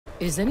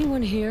Is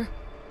anyone here?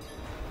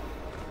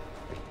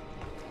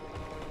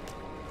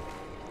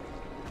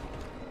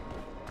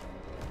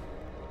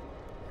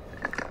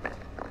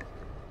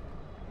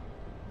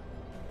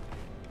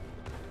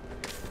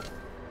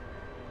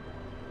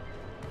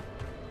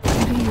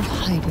 What are you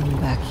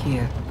hiding back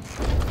here?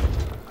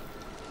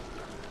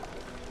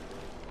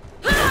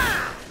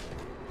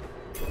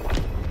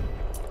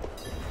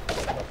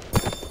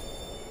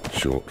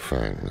 Short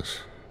fangs.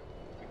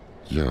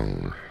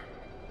 Young.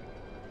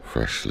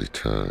 Freshly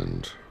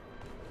turned.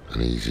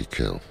 An easy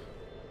kill.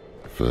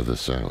 Further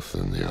south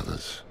than the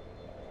others.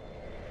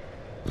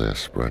 They're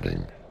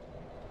spreading.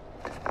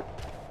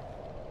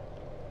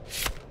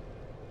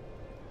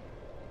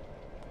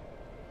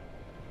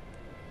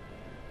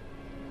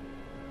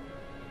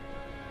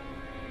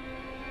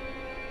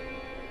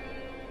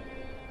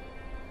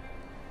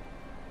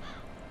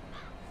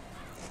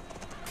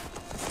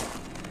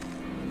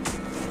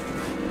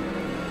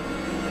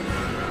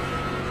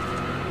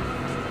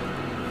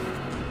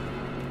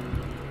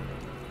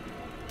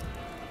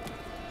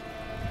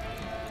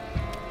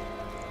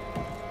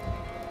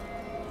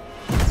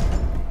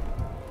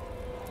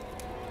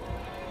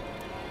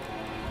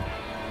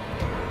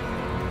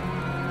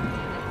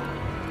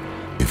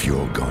 If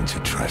you're going to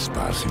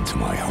trespass into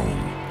my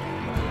home,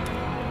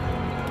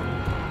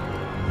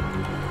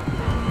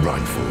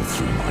 rifle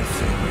through my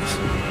things,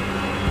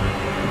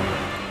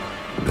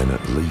 then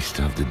at least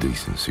have the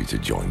decency to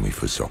join me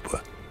for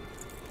supper.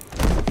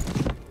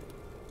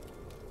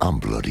 I'm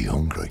bloody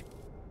hungry.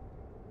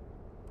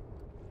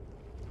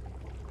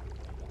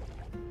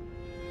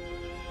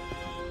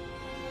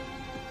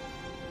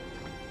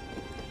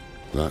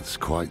 That's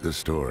quite the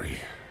story.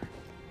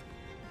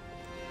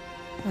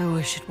 I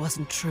wish it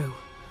wasn't true,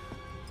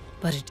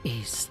 but it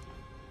is.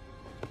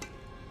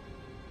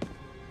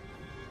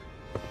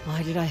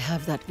 Why did I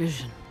have that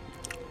vision?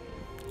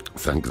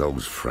 Thank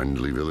those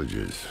friendly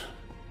villagers.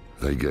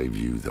 They gave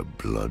you the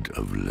blood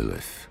of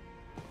Lilith.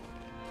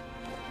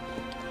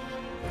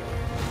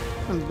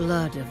 The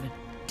blood of a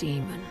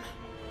demon.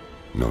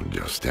 Not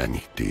just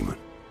any demon.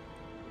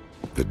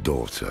 The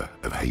daughter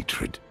of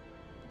hatred.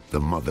 The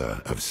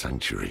mother of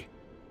sanctuary.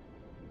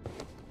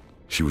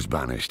 She was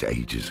banished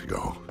ages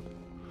ago.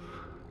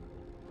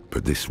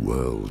 But this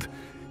world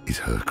is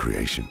her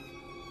creation.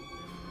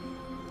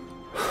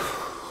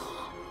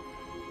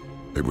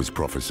 It was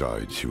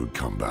prophesied she would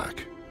come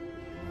back.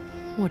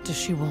 What does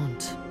she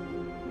want?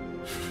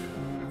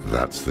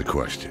 That's the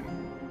question.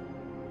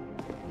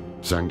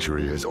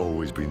 Sanctuary has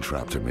always been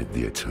trapped amid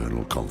the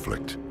eternal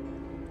conflict.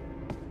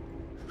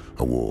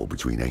 A war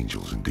between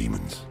angels and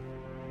demons.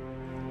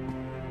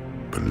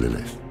 But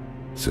Lilith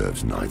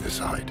serves neither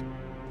side.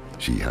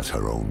 She has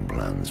her own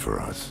plans for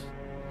us.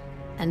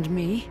 And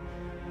me?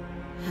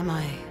 Am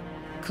I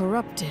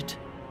corrupted?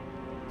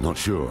 Not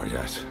sure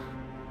yet.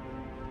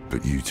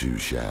 But you two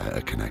share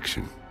a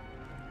connection.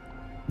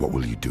 What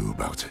will you do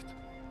about it?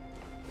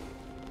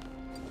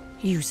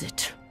 Use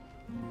it.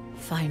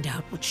 Find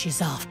out what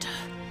she's after.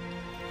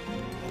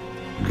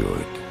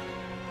 Good.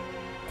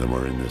 Then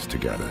we're in this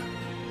together.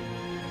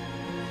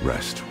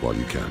 Rest while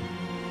you can.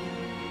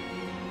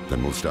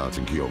 Then we'll start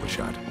in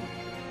Kiovashad.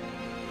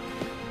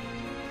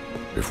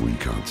 If we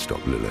can't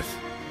stop Lilith,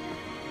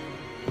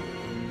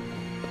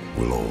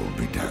 we'll all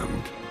be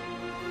damned.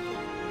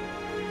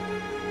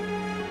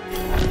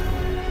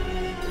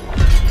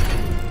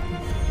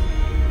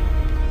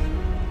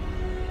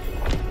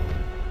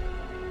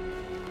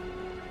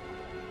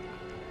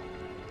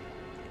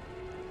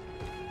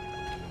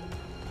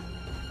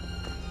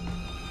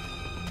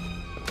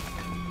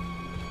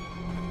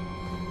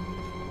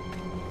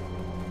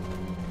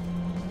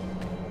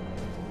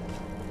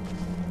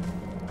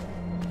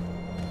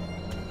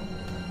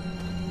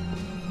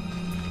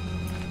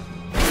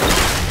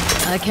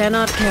 I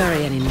cannot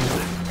carry anymore.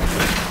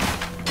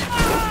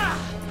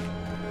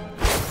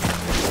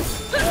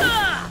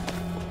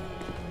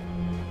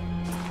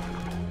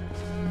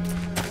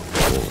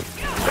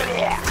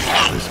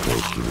 This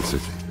close to the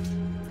city.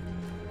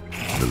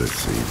 So let's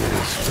see where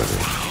it's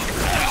settled.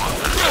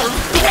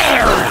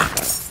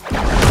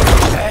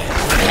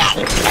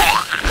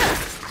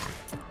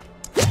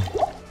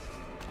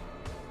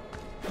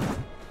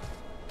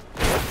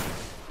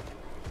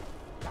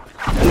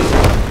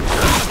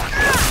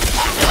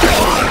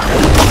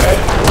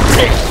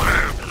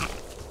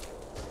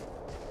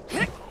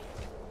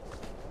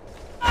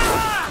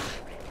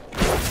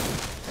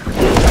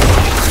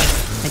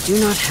 I do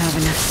not have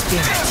enough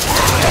spirit.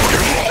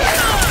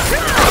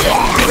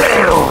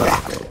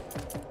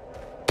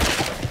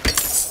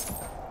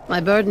 My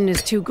burden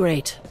is too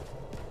great.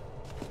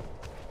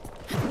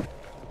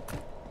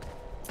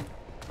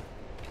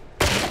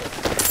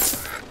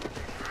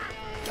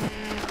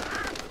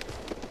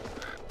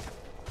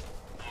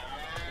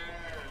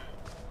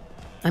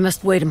 I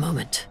must wait a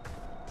moment.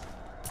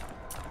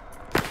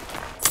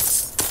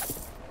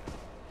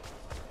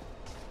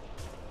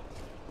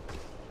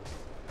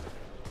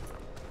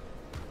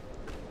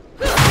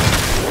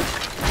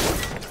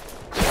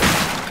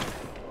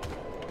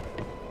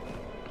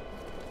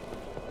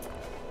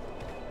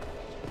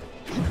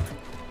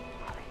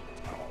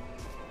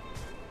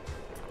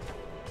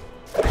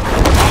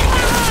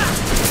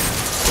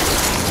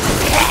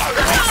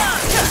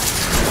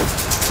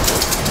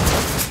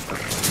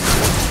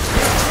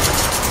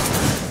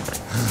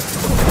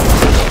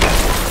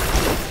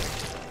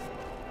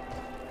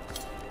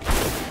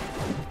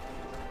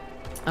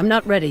 I'm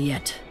not ready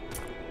yet.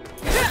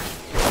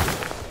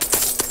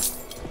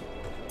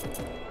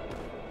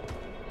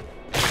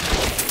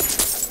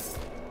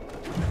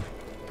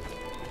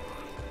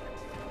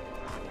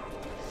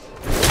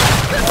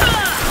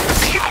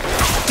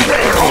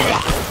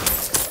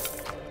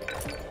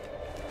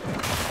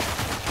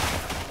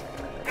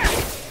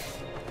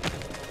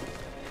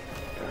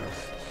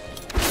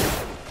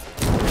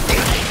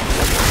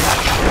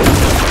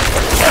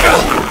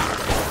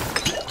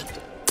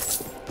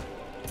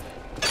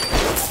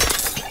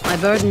 My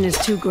burden is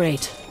too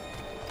great.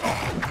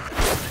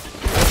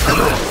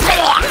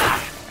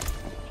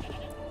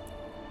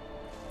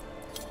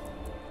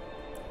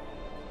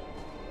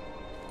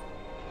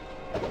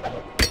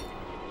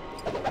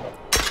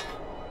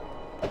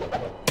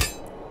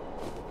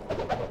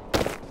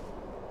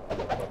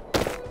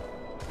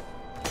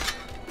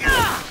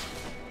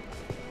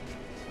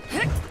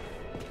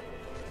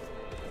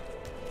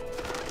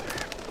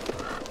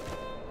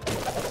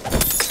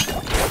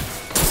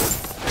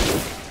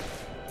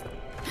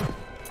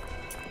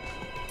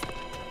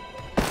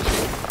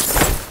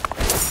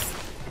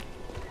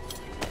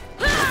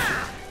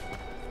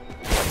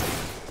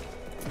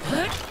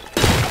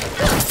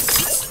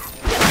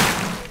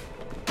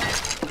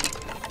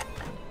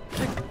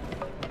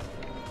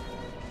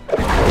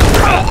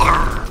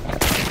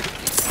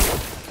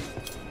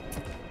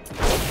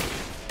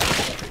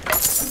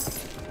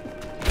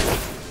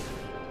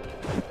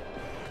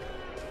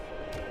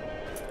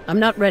 I'm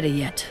not ready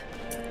yet.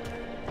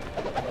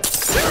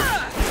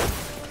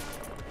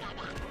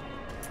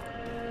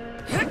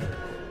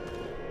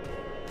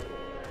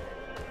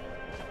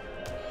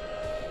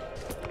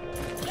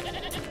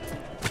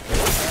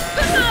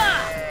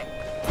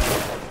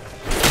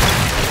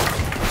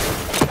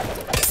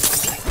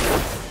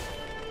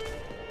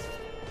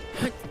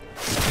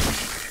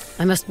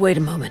 I must wait a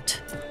moment.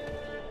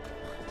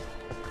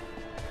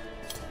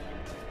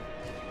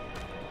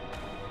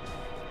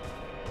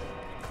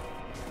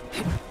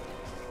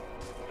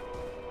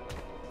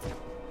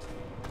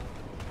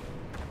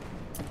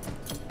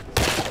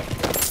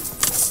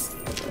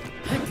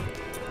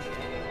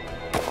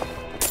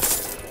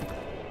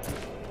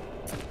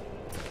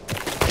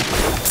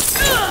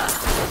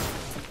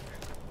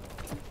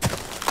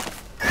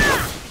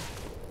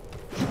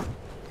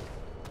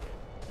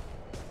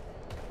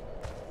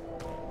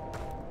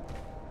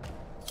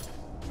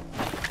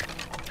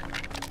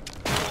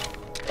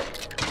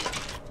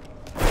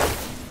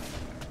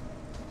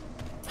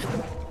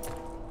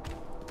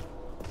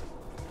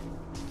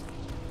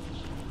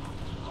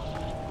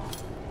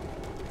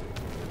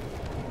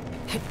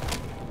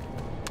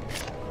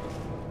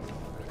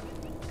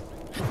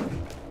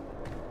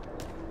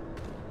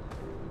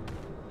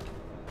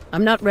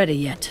 I'm not ready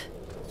yet.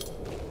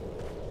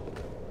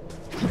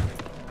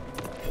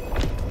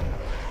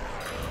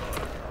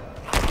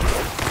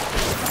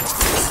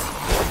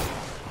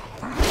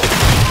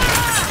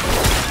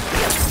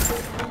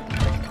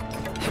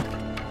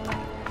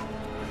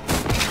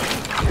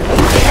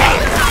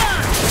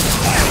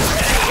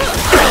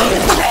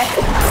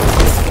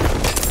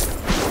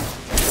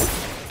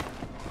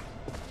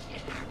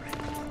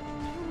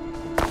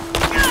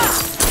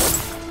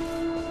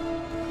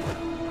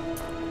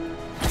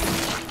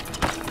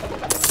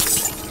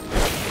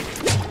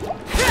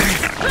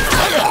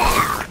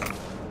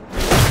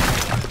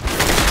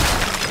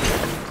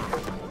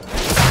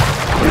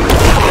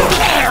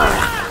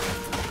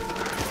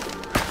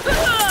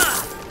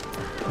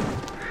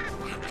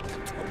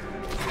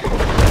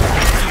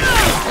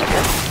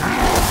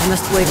 I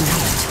must wait a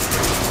moment.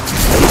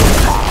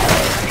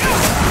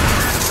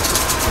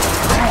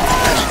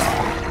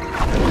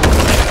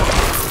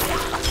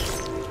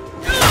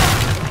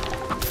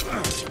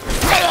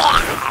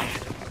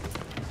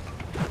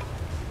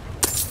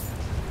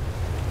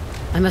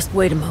 I must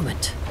wait a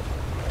moment.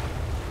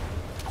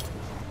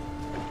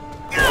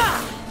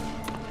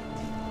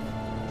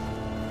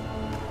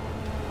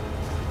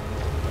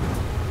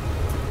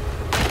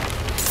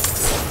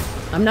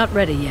 I'm not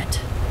ready yet.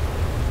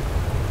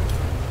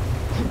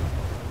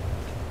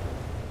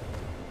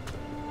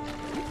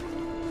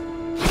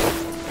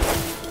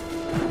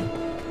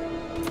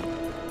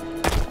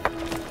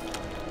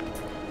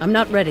 I'm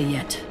not ready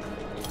yet.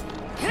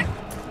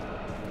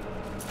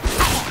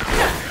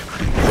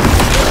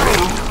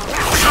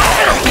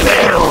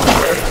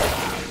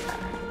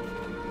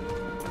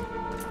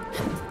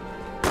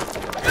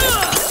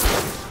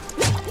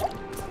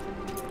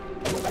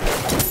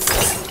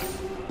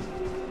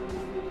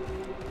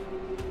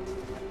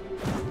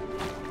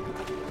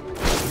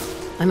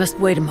 I must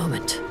wait a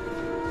moment.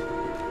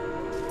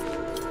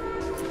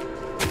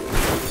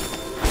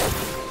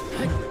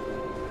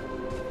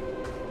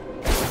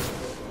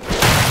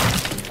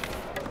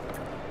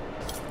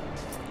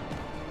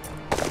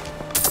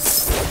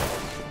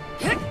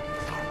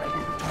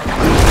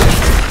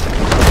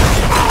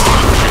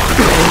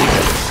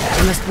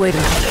 I must wait a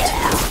moment.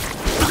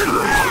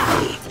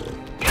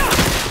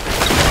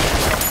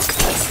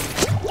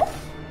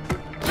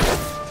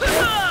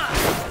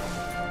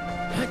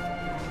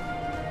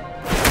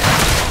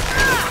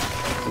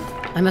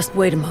 I must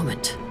wait a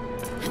moment.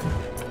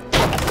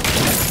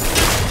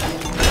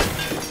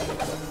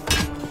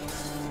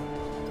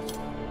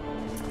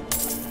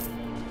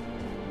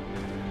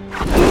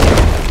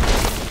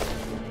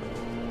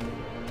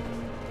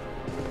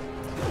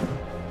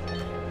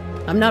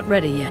 I'm not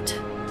ready yet.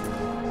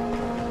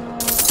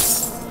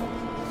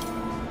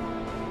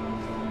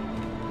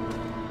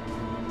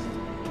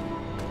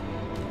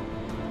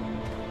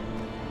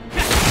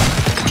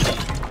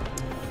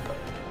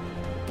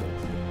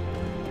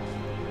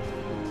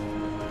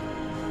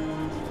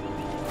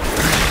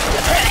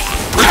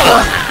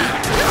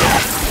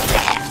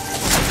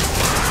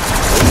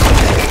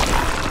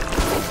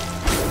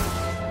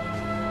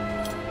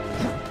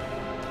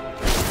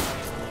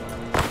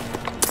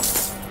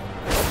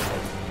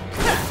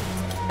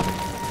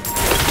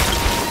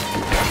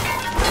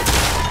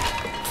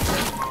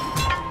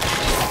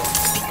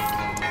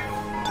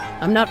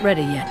 I'm not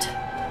ready yet.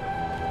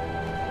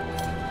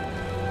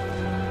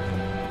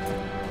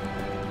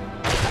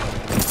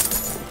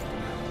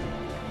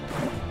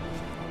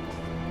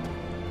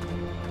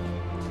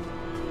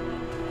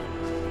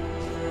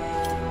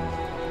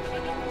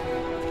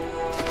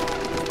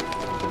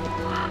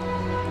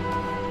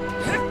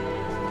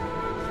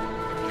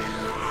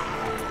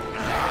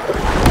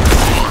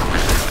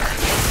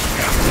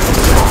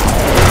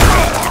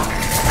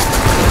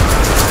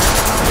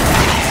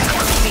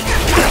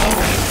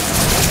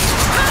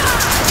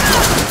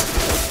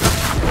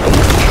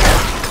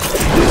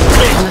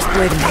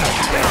 Wait a minute.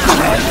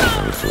 I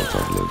never thought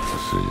I'd live to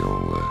see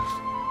all this.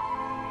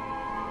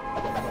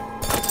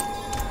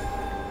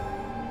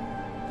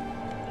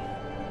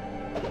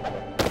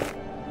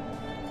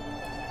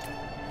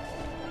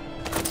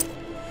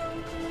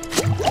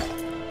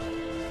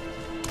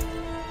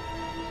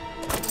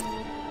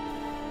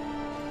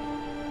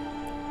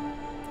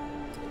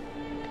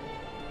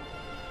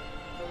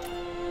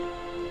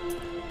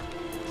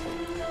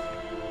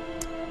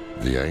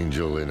 The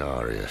Angel in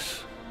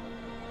Arius.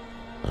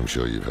 I'm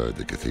sure you've heard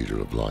the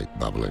Cathedral of Light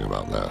babbling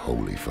about their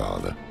Holy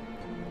Father.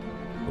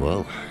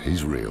 Well,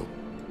 he's real.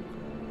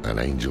 An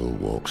angel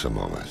walks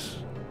among us.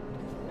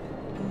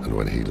 And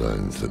when he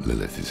learns that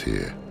Lilith is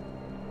here,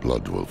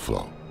 blood will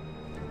flow.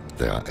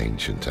 They are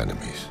ancient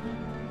enemies.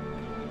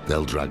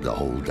 They'll drag the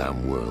whole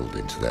damn world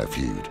into their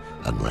feud,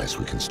 unless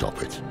we can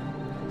stop it.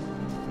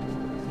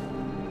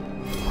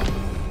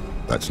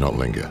 Let's not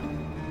linger.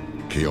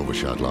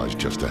 Kiovashad lies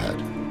just ahead.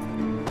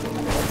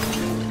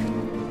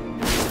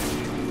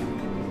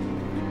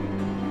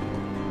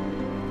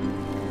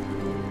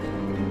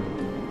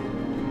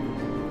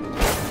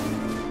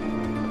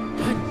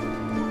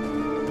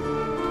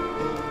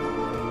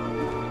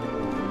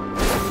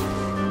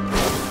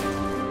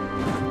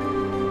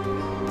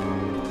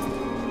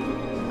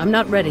 I'm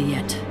not ready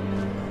yet.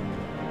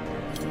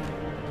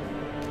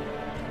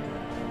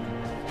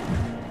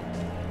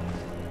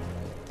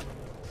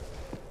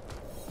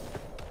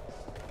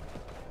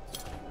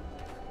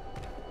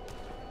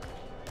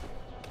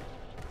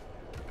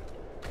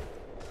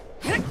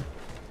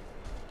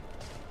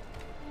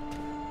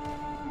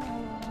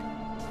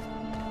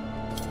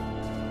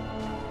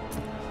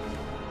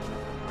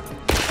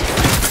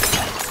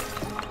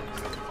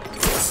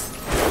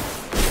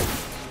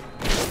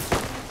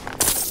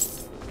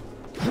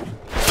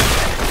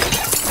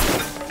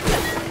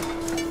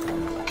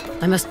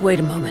 I must wait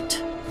a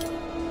moment.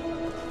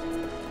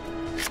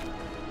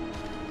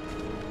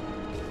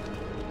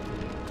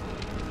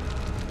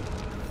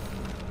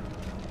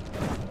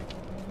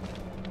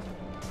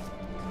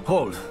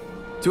 Hold.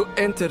 To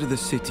enter the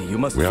city, you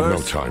must We first...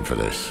 have no time for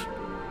this.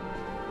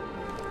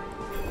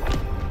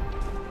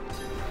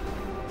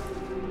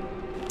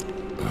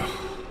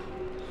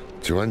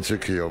 To enter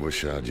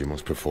Kiovashad, you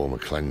must perform a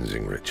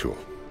cleansing ritual.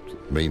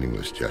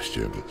 Meaningless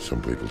gesture, but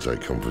some people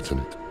take comfort in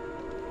it.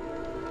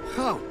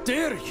 How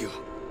dare you!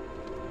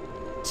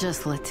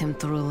 Just let him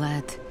through,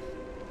 lad.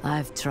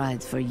 I've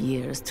tried for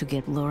years to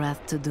get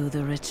Lorath to do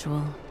the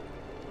ritual.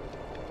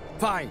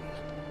 Fine,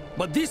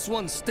 but this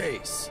one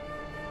stays.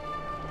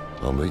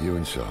 I'll meet you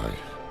inside.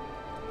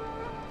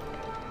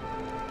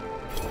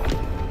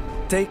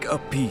 Take a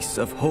piece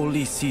of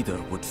holy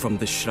cedar wood from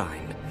the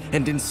shrine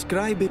and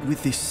inscribe it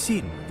with the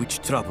sin which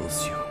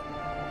troubles you.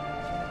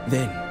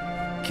 Then,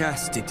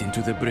 cast it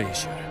into the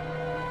brazier.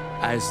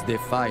 As the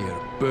fire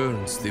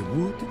burns the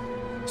wood,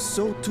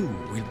 so too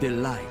will the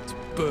light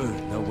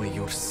burn away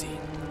your sin.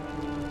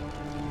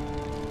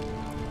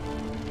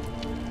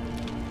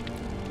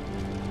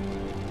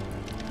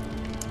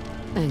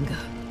 Anger.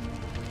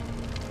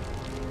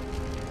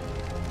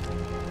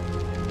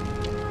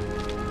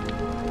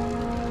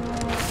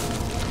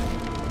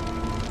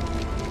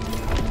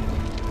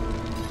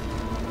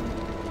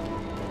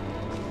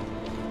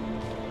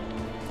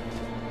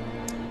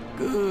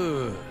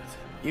 Good.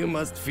 You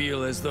must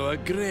feel as though a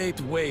great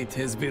weight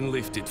has been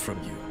lifted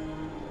from you.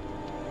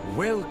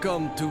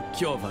 Welcome to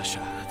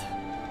Kiovashad.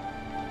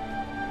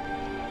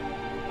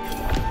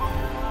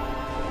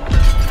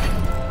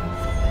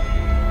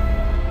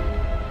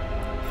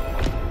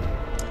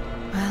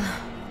 Well,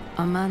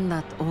 a man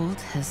that old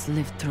has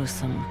lived through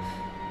some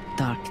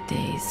dark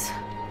days.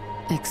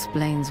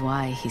 Explains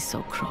why he's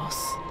so cross.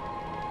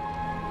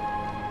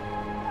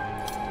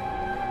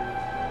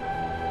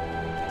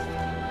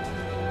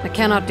 I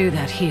cannot do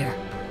that here.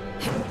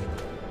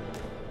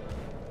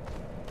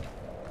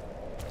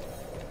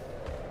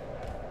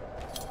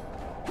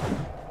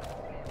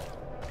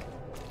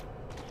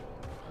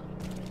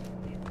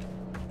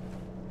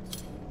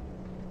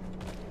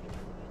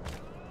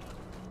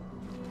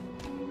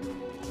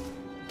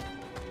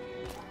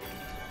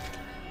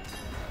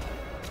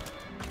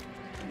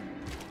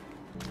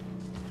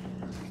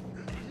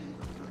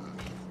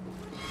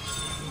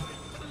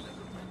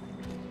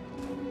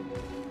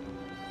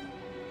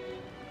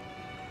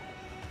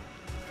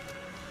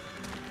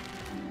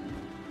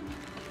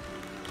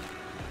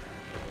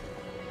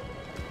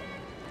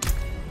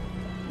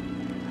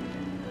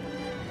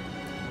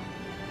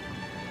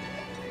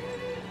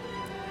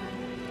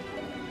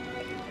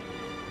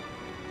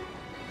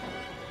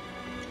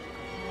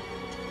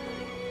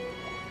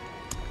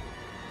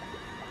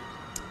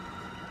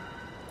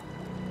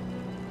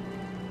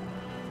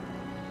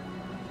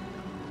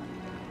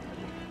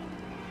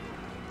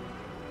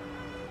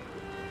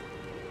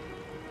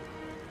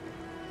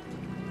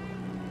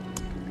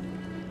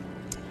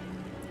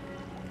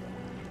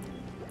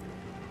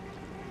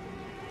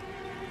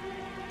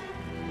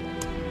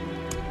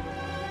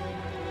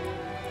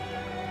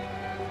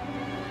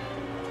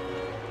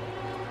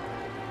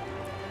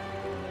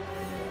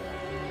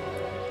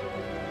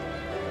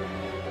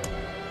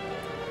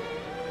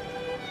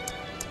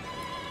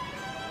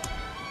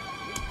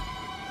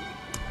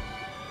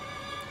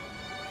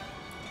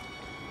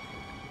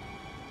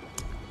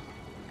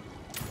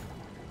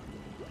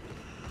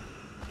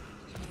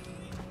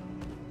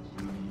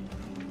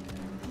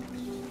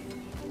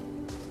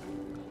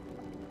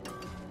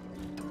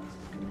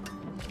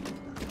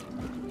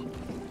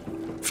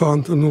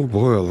 Found a new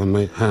boil on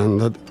my hand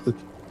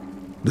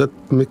that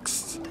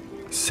mixed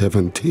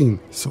 17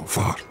 so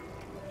far.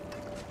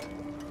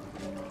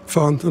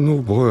 Found a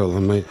new boil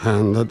on my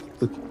hand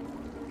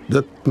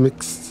that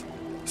mixed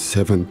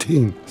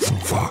 17 so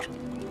far.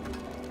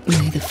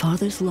 May the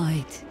Father's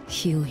light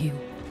heal you.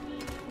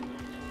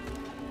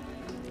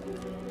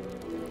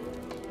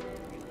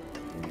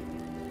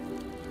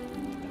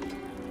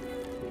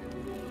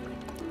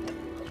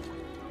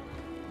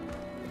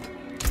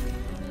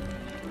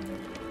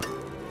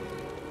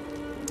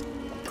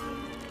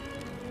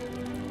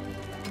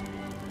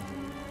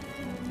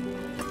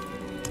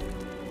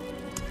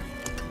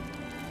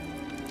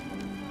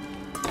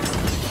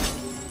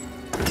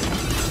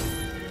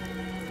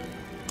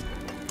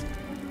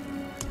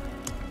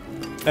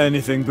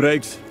 Anything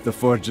breaks, the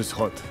forge is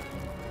hot.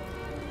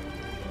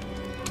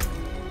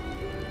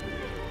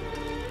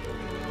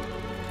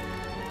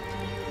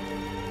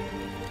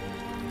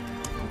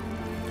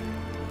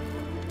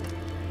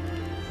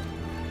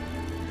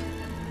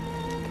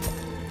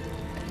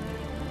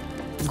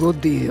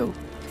 Good deal.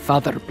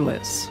 Father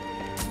bless.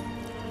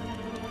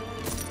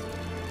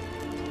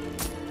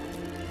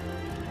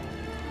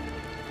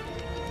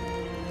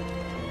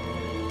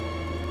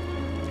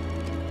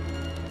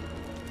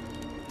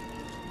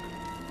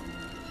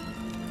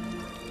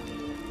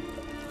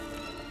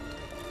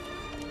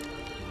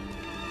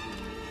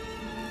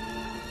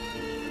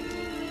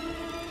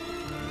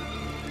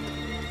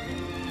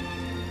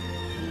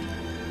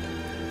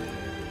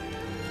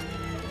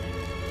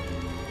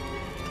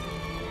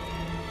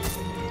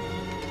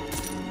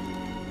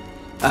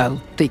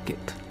 I'll take it.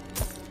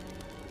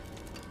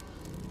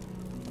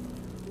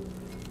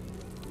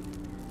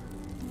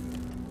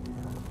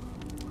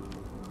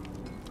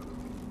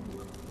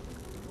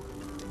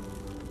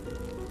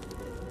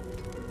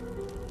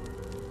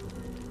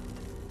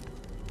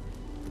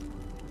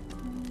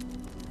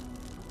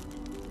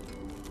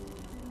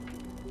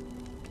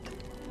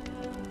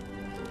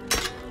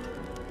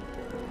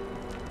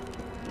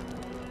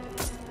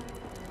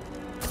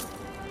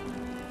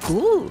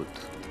 Good.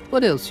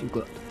 What else you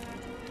got?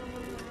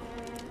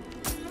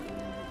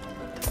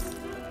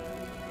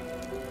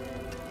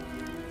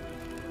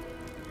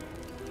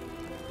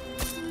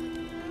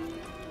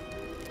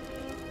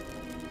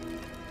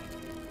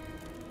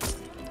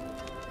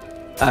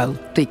 I'll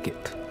take it.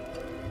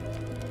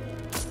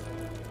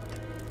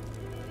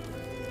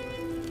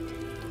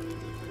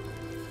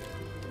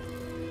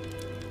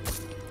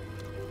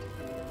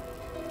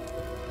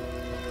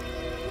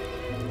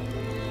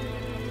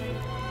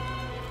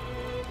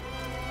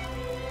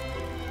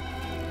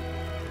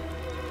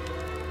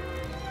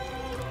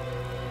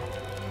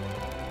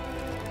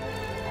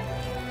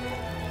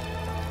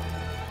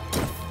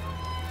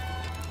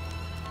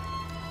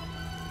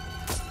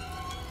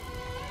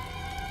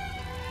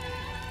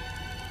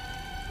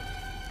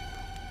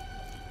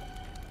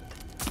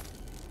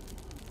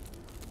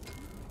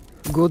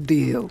 Good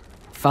deal.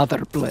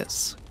 Father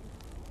bless.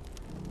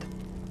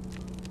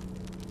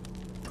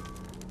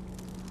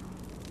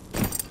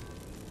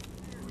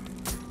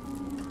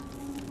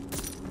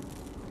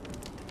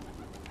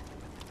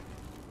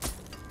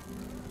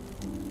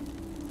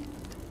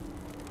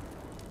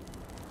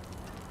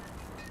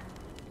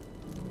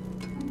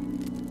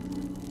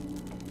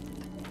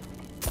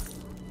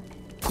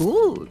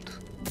 Good.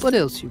 What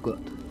else you got?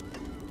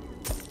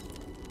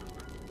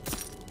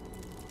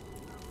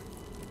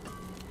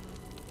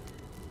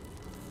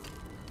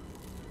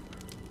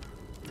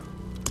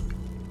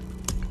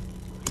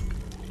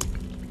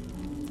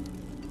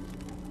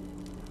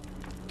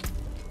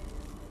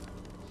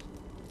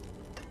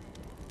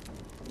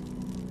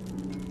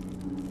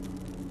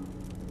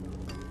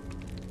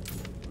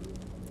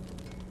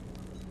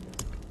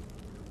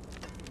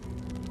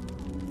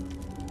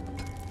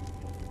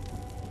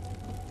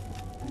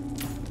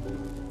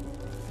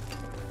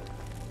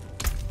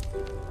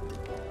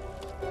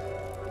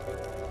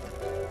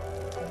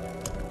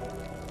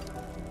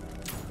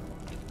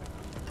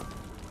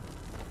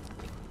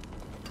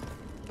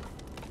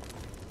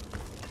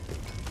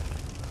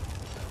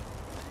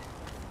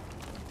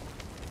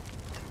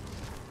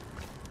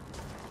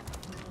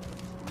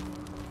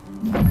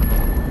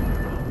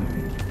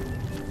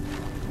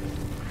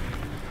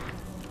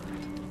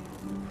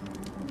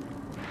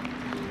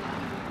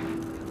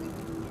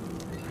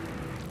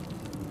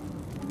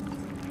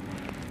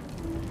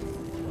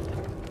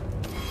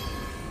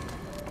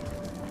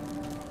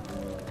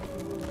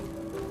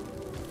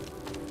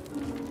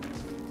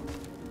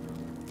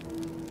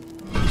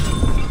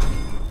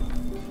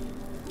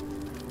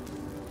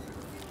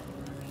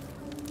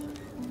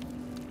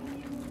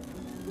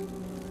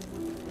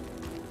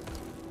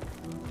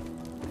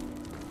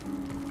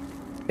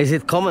 Is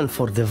it common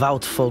for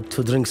devout folk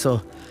to drink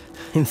so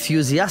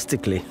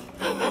enthusiastically?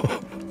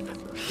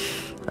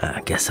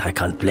 I guess I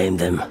can't blame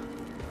them.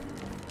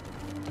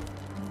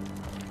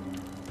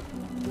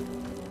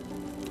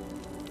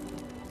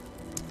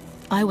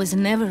 I was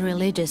never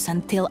religious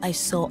until I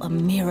saw a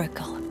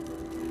miracle.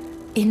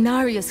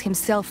 Inarius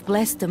himself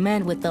blessed the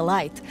man with the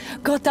light,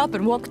 got up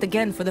and walked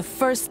again for the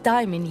first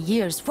time in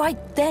years, right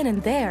then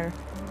and there.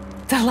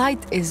 The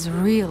light is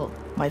real,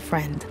 my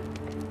friend.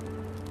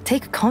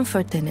 Take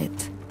comfort in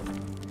it.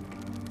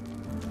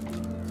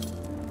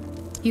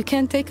 You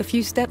can't take a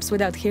few steps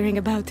without hearing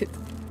about it.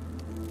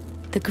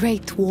 The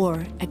Great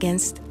War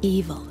against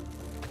evil.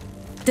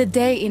 The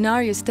day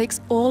Inarius takes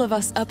all of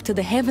us up to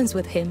the heavens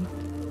with him.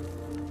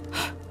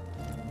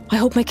 I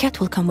hope my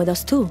cat will come with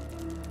us too.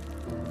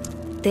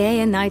 Day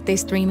and night they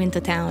stream into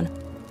town.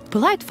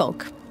 Polite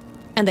folk.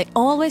 And they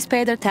always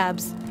pay their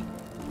tabs.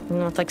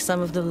 Not like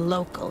some of the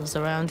locals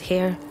around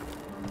here.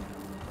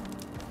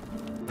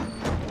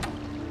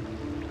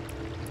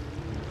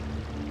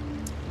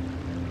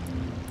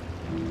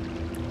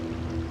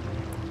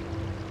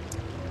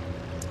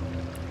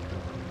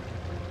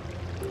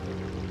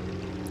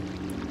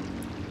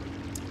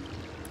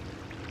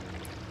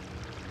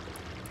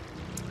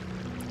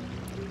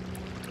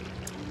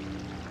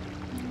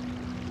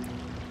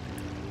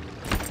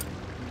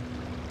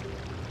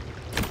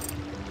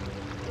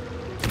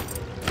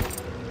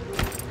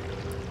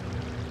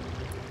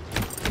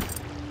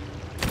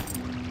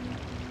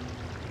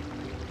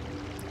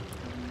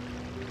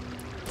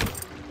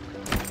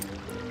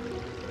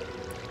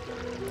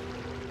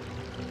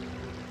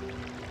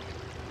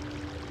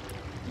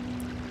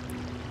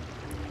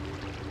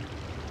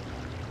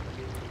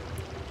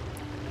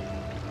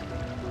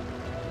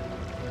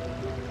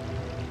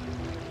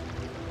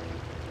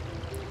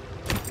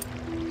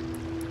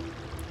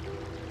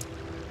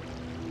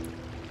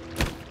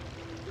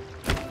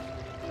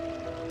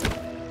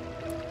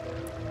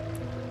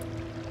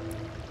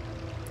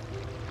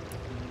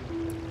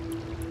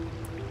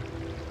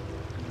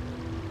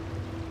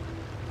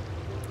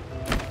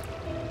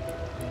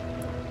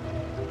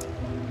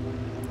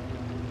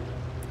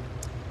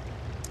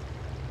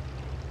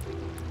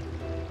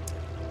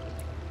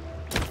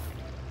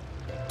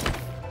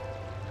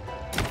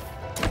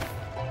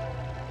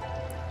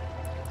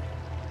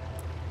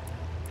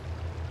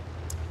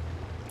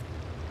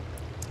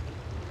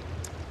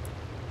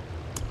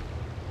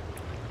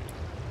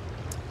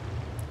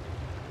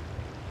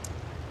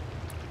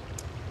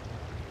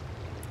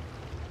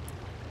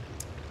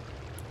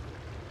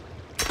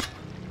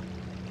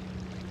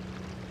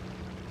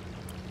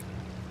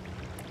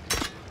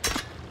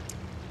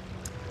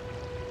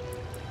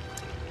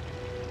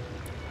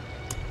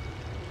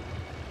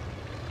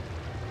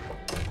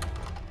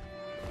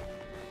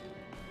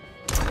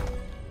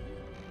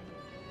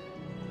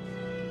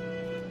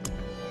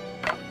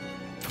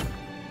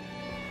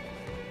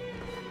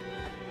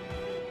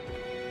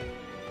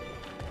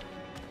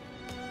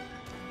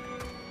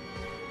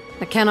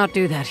 I cannot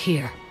do that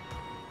here.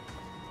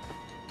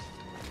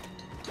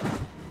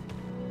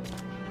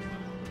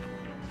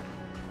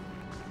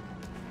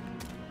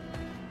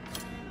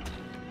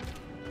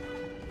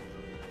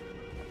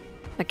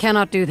 I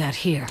cannot do that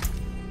here.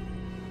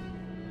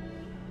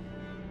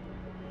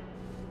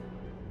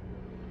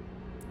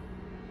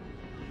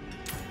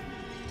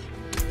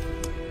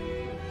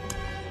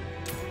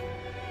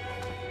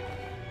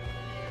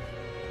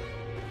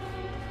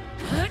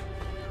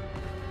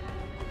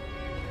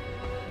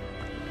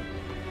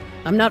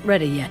 I'm not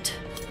ready yet.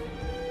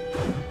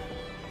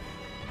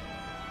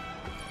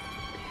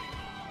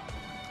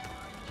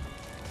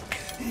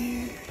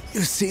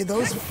 You see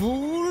those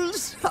fools?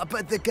 angels up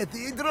at the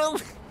cathedral?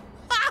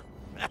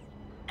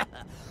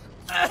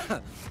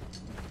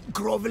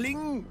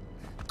 Groveling,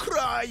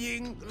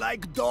 crying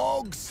like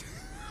dogs.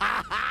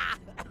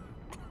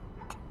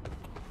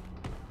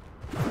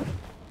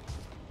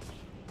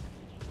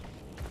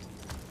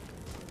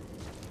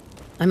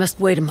 I must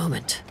wait a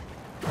moment.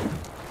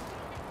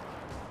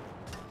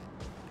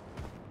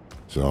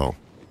 So,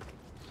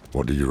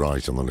 what did you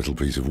write on the little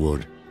piece of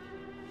wood?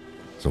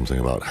 Something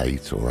about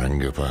hate or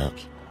anger,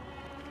 perhaps?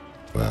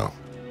 Well,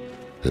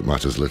 it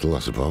matters little, I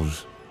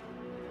suppose.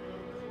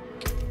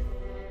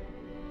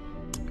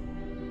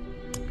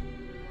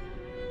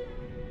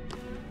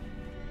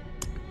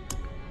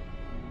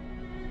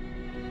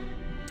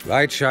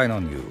 Light shine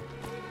on you.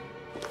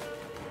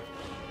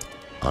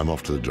 I'm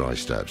off to the dry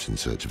steppes in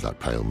search of that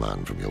pale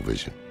man from your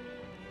vision.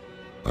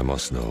 I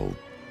must know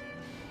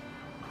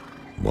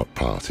what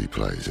part he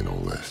plays in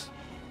all this.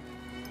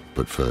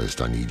 But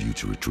first, I need you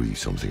to retrieve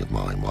something of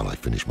mine while I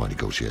finish my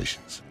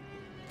negotiations.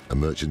 A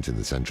merchant in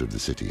the center of the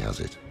city has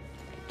it.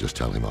 Just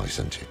tell him I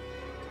sent you.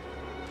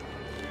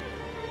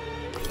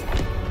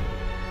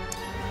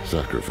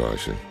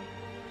 Sacrificing,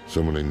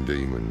 summoning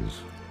demons,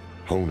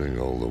 honing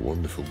all the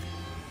wonderful.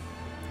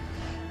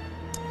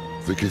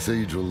 The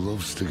cathedral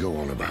loves to go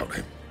on about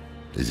him.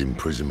 His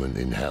imprisonment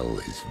in hell,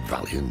 his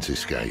valiant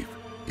escape,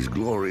 his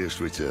glorious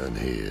return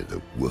here,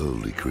 the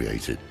world he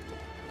created.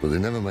 But they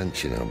never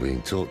mention how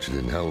being tortured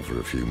in hell for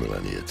a few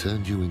millennia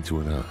turned you into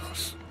an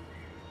ass.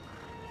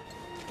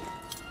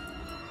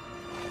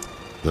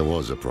 There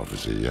was a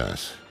prophecy,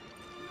 yes.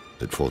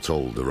 It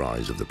foretold the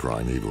rise of the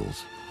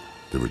primevals,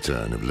 the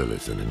return of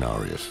Lilith and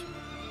Inarius,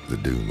 the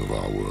doom of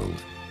our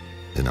world.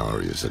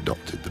 Inarius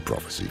adopted the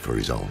prophecy for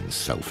his own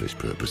selfish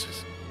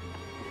purposes.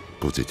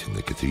 Put it in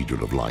the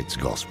Cathedral of Light's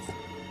gospel,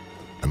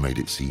 and made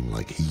it seem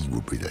like he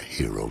would be the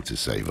hero to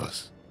save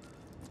us.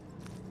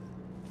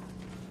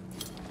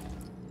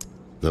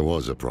 There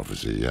was a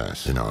prophecy,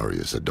 yes,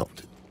 Inarius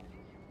adopted.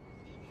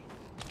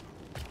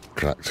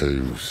 Cracked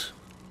hooves,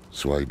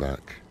 sway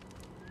back,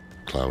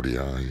 cloudy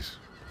eyes.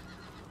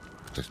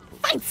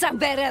 Find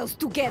somewhere else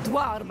to get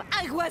warm.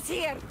 I was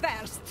here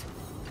first.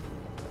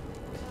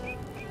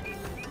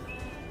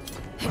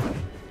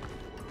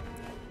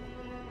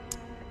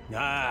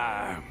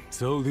 Ah,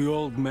 so the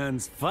old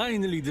man's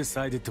finally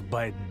decided to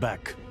bite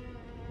back.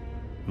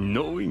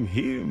 Knowing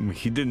him,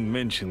 he didn't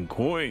mention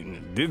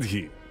coin, did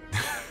he?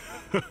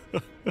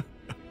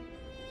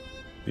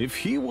 If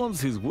he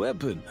wants his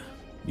weapon,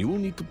 you will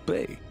need to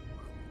pay.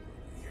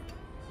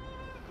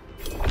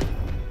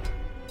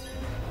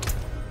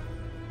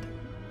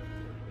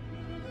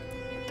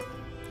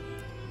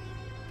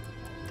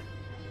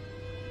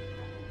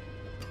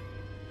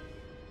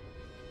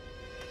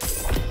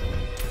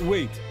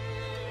 Wait.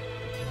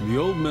 The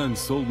old man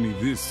sold me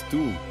this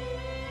too.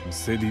 He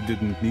said he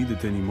didn't need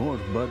it anymore,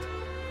 but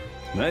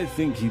I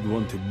think he'd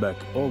want it back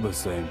all the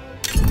same.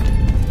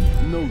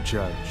 No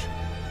charge.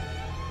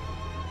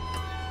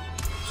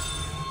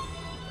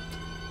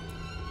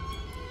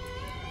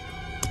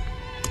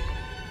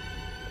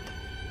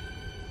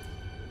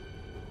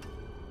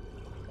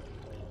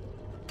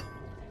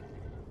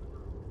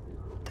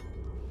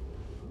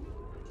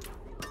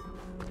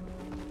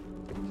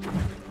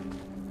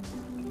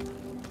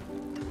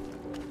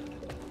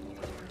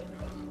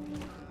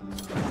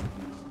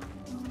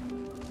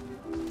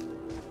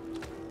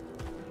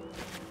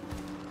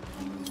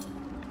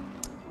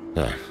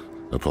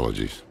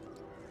 Apologies.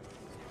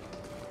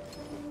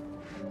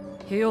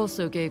 He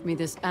also gave me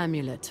this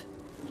amulet.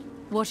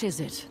 What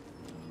is it?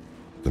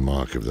 The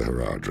mark of the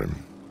Heradrim.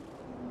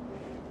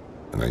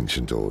 An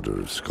ancient order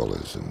of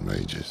scholars and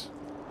mages,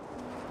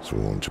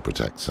 sworn to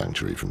protect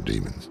Sanctuary from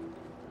demons.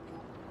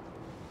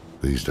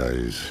 These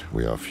days,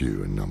 we are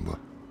few in number.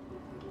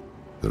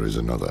 There is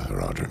another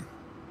Heradrim,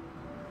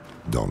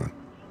 Donan.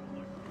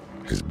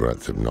 His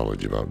breadth of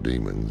knowledge about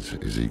demons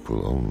is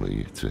equal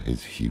only to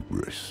his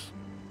hubris.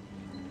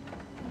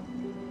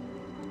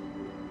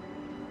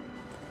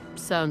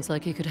 Sounds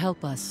like he could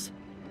help us.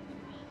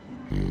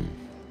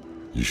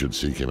 You should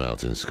seek him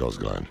out in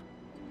Skosglan.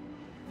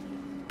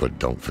 But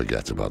don't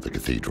forget about the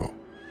cathedral.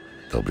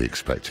 They'll be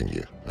expecting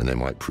you, and they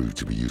might prove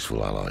to be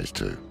useful allies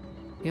too.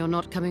 You're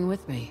not coming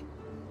with me?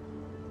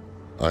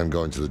 I'm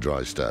going to the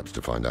dry steppes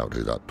to find out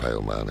who that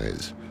pale man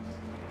is.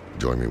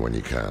 Join me when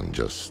you can,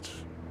 just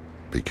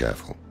be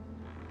careful.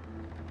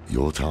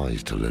 Your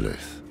ties to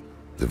Lilith,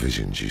 the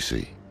visions you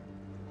see.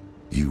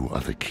 You are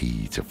the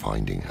key to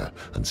finding her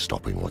and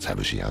stopping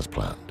whatever she has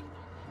planned.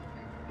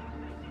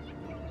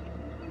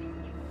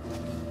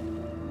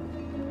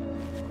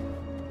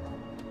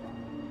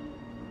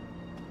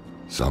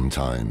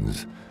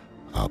 Sometimes,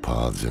 our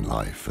paths in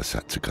life are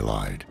set to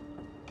collide.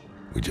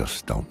 We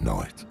just don't know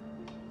it.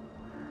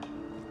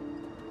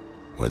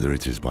 Whether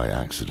it is by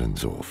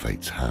accident or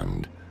fate's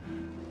hand,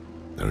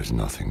 there is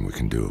nothing we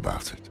can do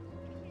about it.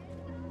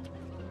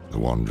 The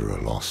wanderer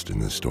lost in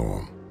the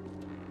storm,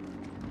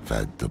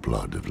 fed the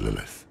blood of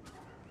Lilith,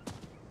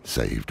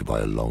 saved by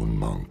a lone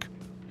monk.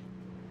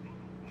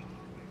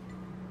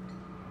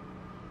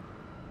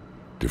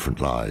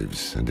 Different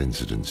lives and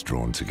incidents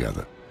drawn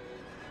together.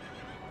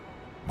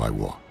 By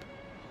what?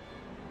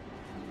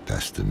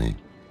 Destiny?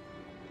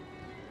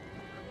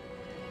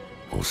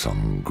 Or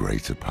some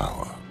greater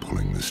power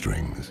pulling the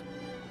strings?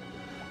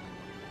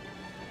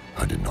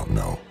 I did not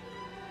know.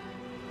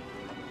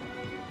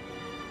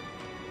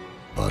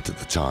 But at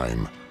the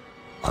time,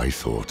 I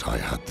thought I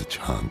had the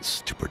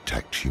chance to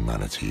protect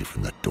humanity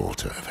from the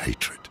daughter of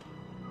hatred.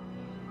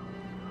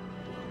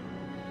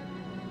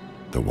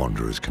 The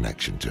Wanderer's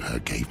connection to her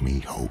gave me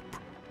hope.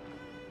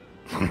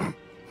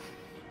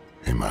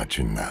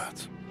 Imagine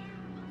that.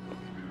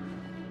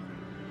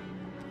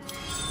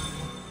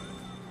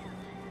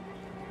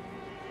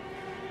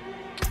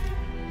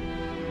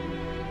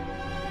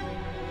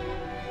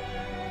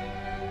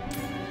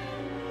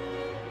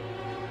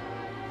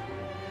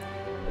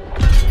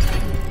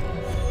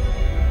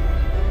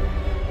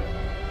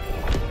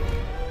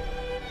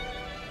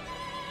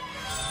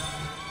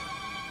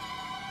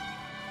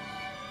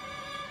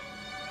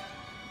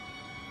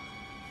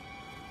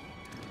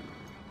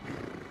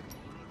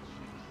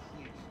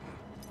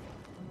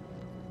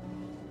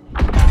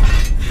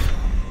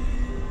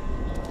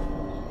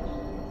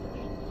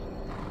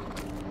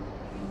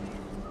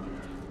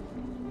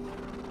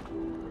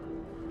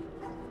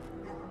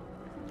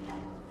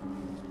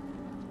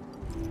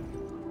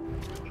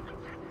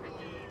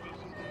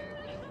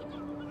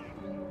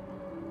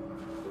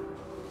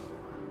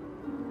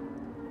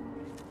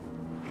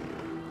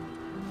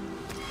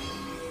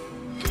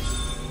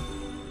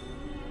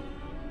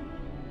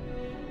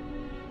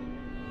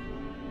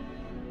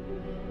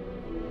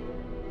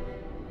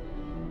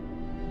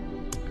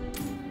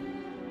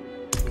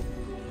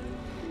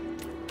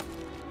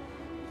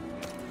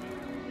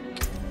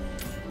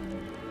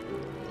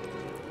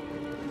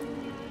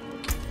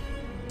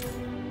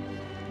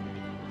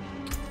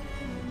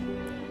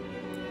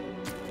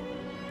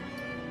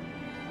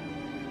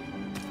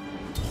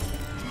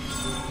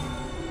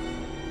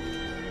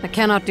 I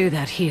cannot do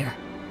that here.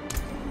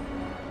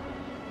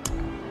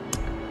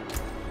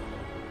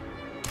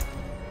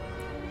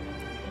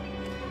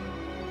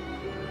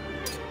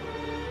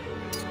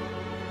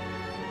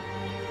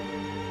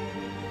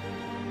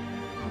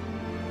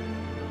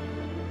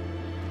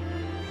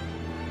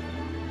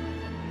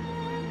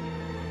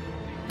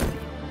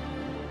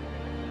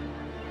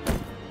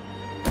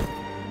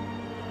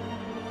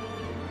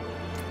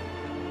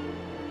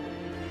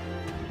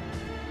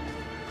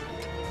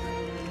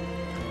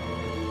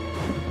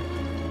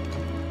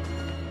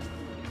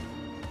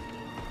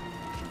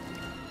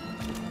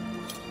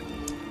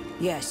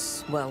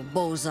 Yes, well,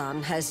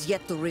 Bozan has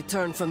yet to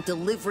return from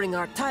delivering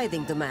our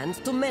tithing demands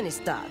to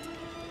Menestad.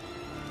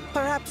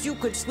 Perhaps you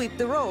could sweep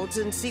the roads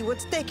and see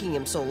what's taking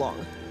him so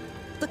long.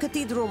 The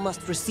cathedral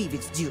must receive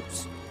its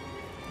dues.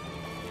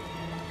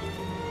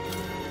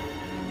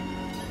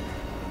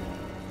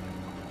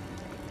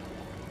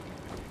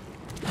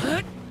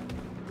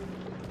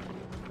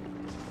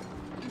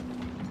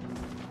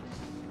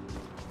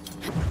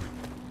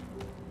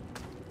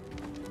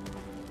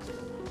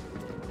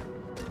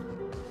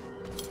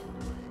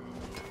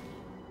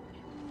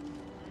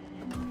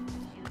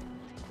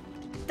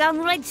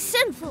 Downright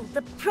sinful,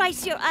 the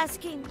price you're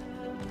asking.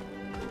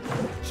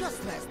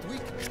 Just last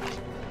week.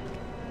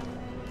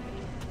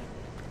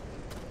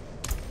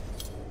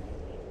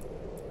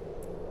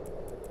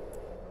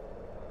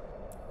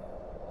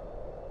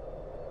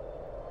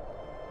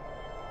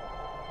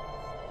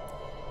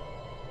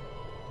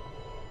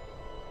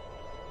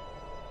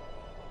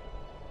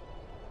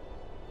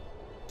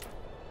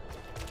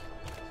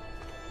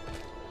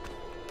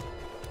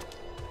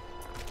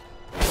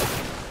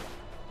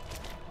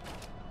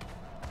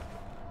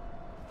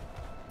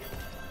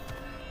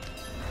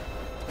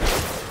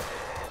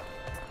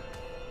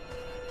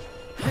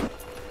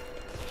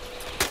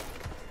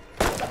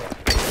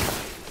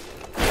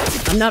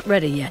 I'm not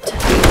ready yet.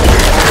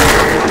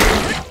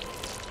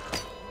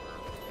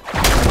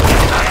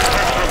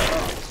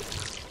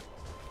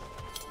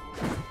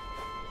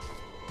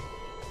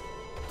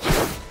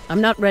 I'm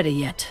not ready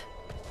yet.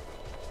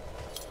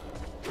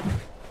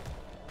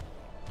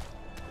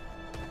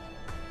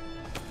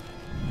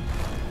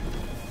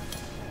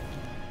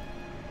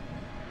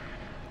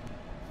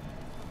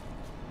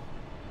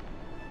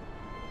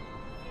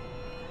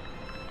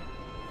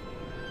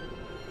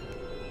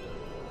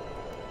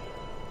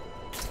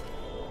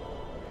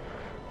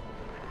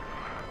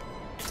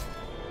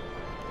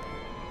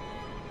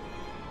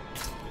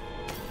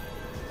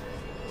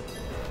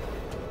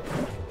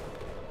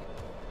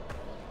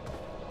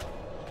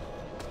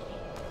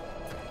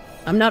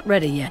 I'm not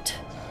ready yet.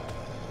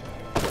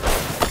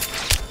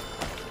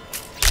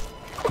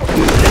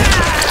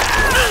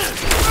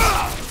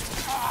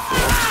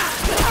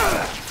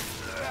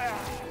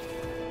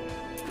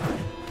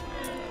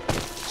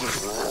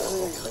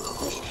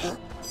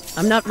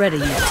 I'm not ready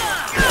yet.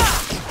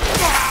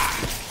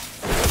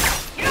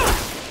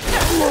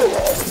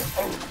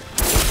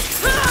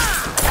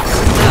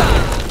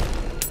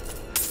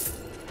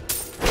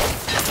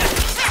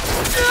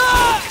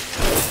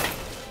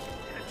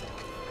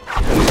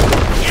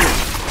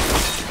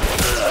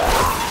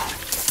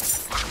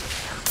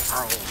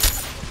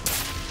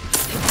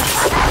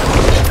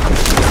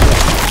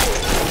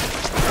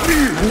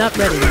 I'm not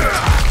ready yet.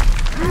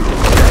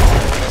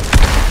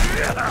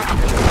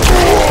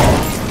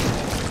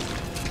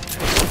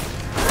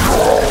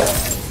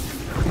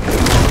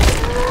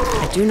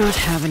 I do not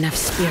have enough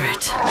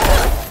spirit.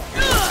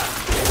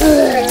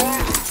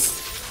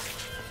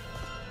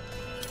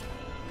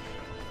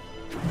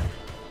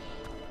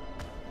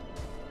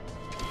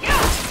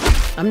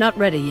 I'm not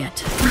ready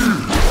yet.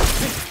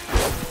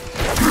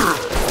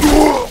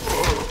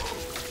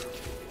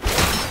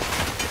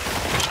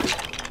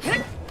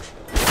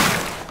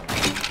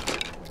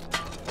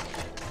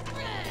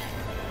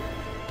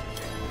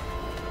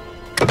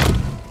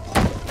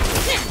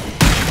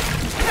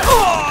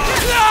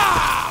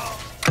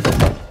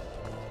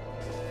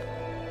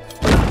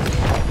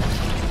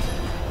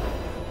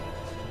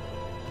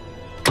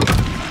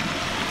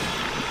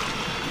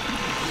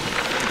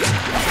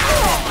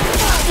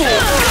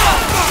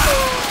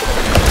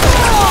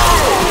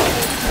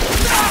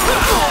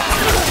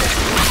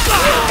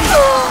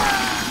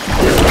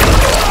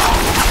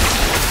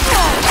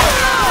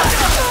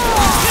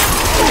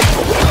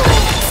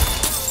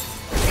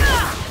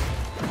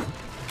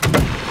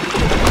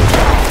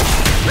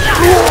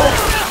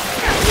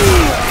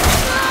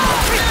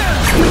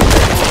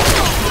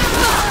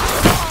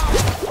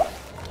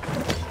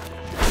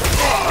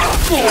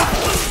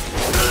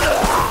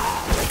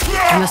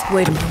 I must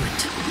wait a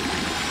moment.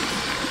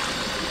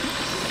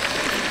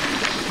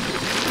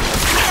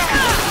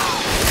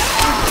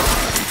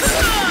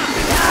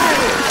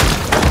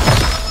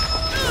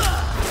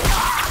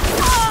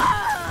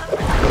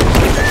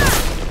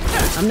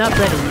 I'm not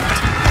ready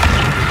yet.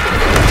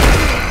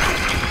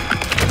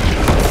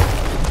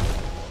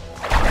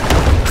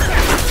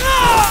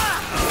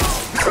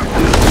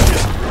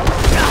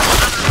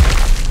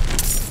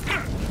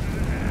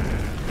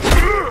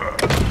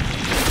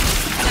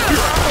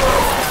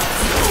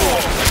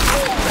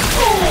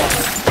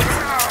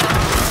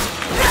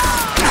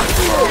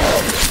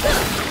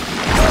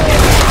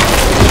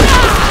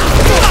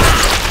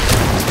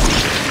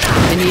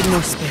 I need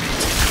more spirit.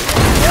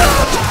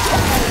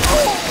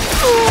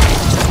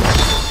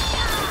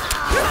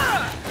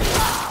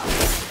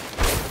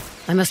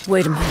 I must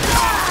wait a moment.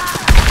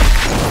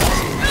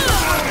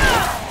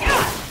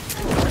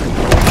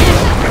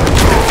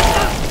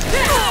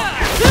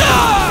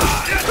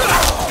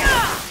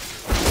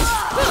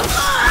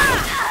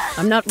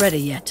 I'm not ready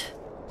yet.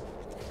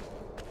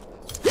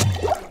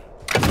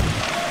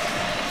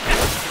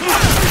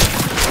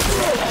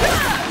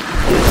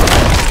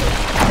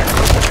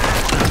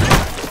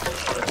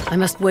 I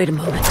must wait a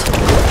moment.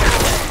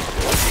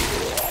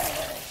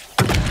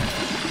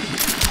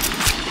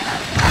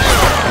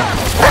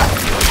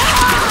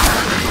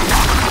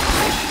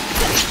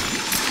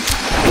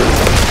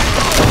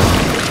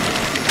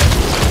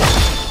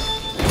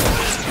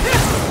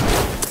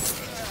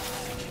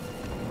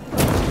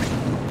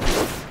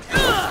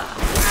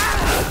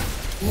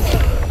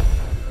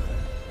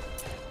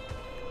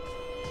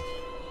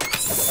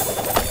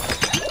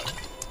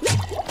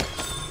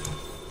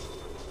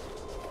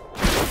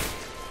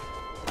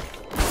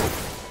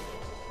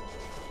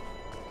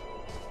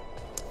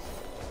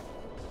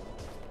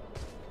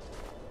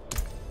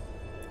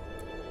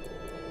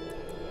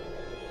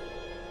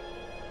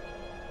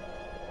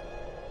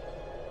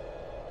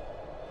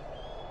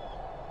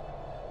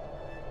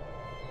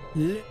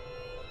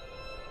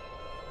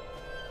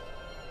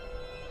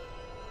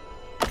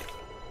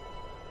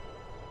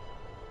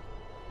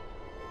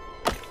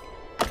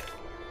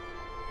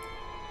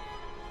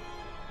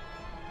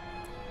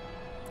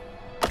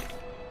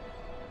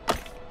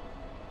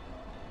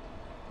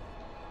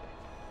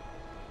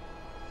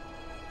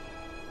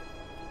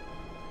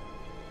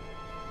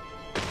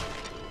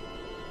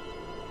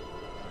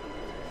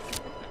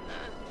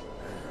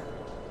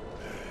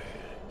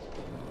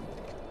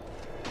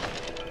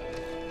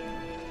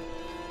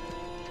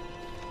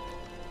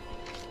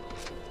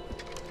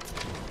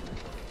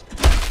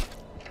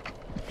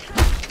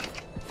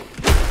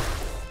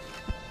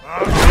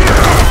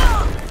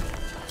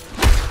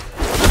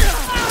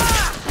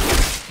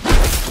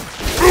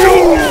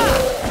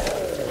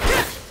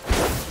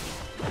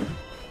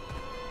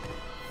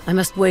 I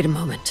must wait a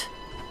moment.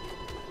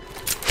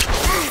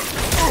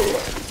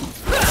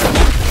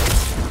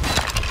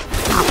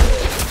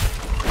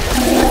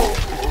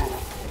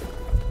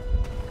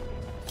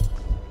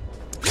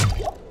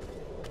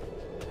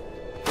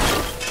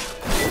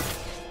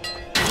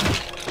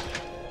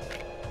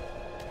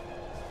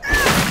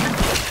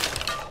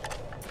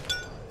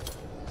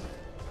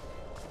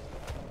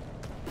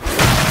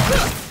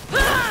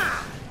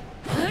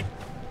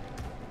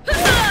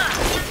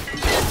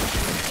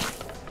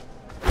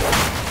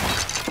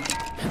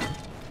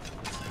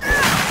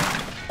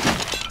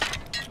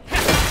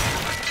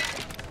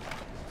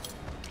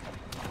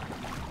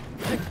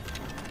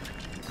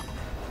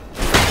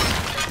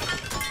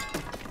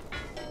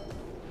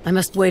 I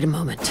must wait a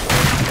moment.